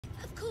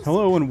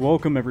Hello and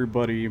welcome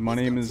everybody, my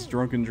name is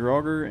Drunken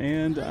Draugr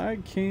and I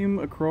came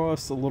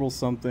across a little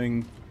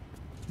something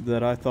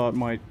that I thought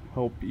might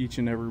help each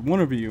and every one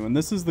of you, and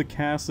this is the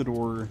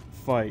Cazador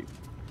fight.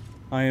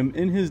 I am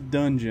in his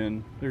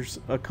dungeon. There's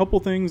a couple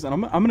things, and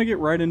I'm gonna get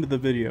right into the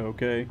video,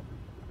 okay?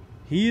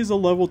 He is a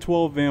level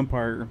 12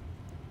 vampire.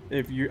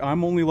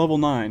 I'm only level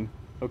 9,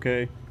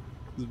 okay?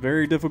 It's a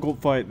very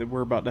difficult fight that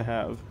we're about to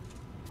have.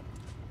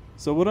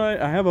 So what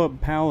I have a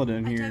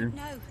paladin here.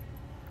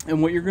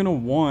 And what you're going to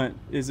want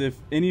is, if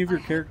any of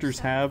your characters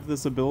have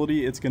this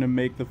ability, it's going to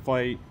make the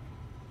fight,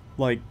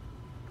 like,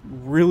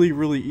 really,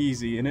 really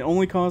easy. And it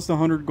only costs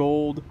 100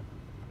 gold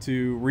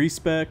to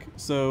respec,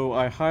 so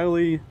I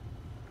highly,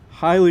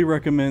 highly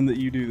recommend that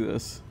you do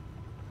this.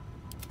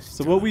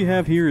 So what we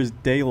have here is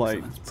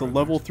Daylight. It's a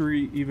level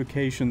 3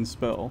 evocation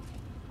spell.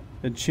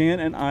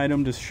 Enchant an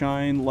item to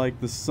shine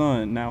like the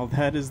sun. Now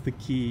that is the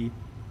key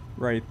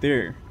right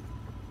there.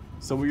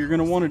 So what you're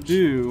going to want to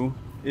do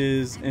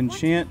is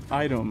enchant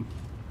item.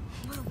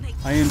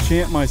 I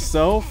enchant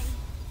myself,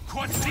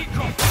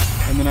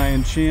 and then I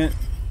enchant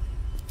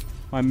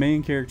my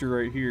main character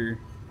right here.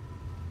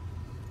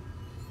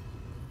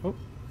 Oh,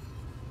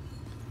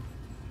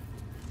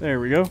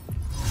 there we go.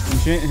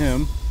 Enchant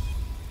him.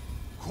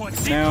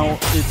 Now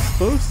it's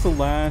supposed to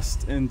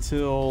last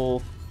until,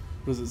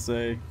 what does it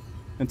say?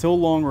 Until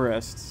long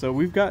rest. So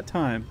we've got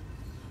time,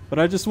 but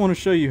I just want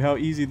to show you how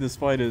easy this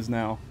fight is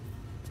now.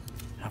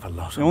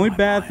 The only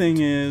bad thing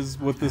is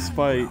with this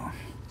fight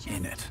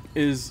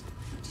is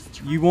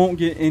you won't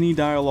get any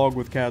dialogue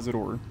with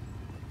Cazador.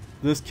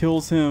 This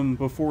kills him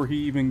before he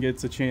even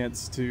gets a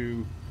chance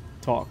to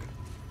talk.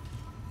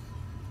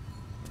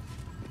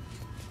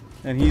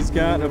 And he's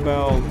got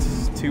about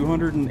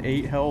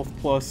 208 health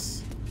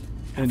plus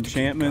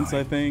enchantments,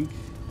 I think.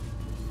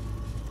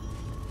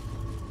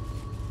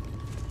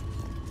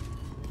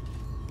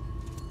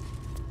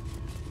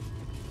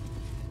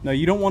 Now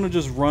you don't want to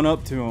just run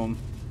up to him.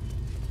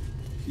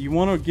 You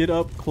want to get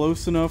up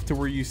close enough to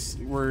where you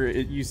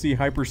see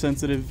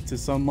hypersensitive to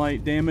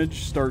sunlight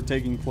damage start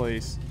taking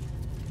place.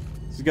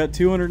 So he's got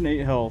 208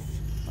 health.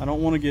 I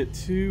don't want to get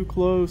too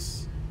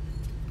close.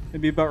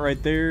 Maybe about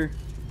right there.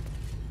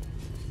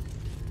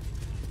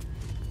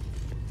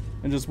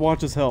 And just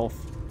watch his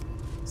health.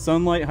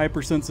 Sunlight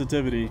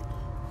hypersensitivity.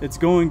 It's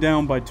going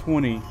down by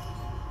 20.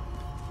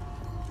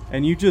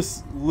 And you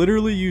just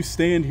literally you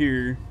stand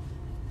here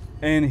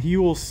and he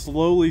will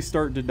slowly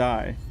start to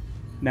die.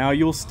 Now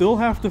you'll still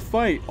have to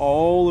fight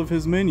all of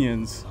his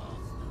minions,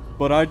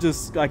 but I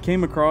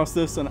came across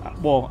this, and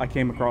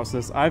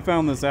I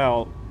found this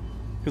out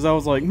because I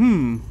was like,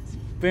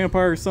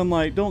 vampire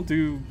sunlight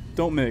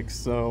don't mix.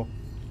 So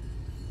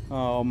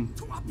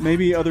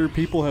maybe other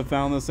people have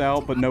found this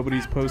out, but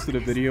nobody's posted a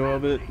video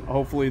of it.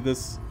 Hopefully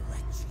this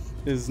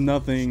is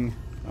nothing.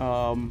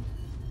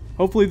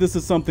 Hopefully this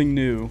is something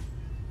new.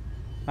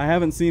 I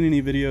haven't seen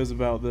any videos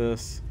about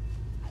this.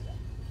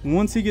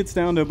 Once he gets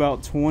down to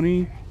about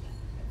 20.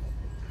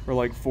 Or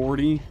like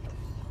 40.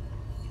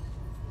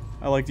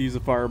 I like to use a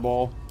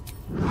fireball.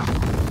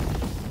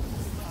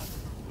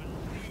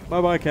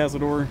 Bye bye,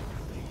 Cazador.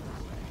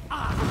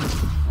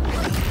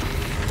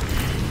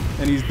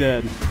 And he's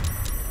dead.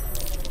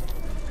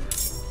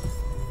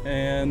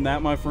 And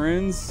that, my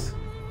friends,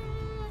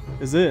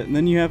 is it. And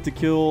then you have to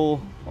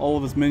kill all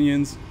of his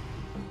minions,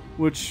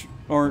 which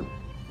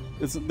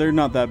they're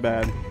not that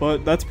bad.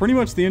 But that's pretty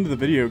much the end of the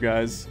video,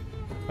 guys.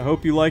 I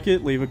hope you like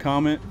it. Leave a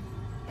comment.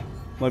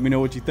 Let me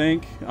know what you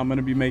think. I'm going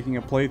to be making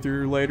a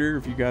playthrough later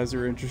if you guys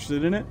are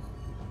interested in it.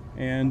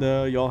 And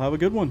y'all have a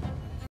good one.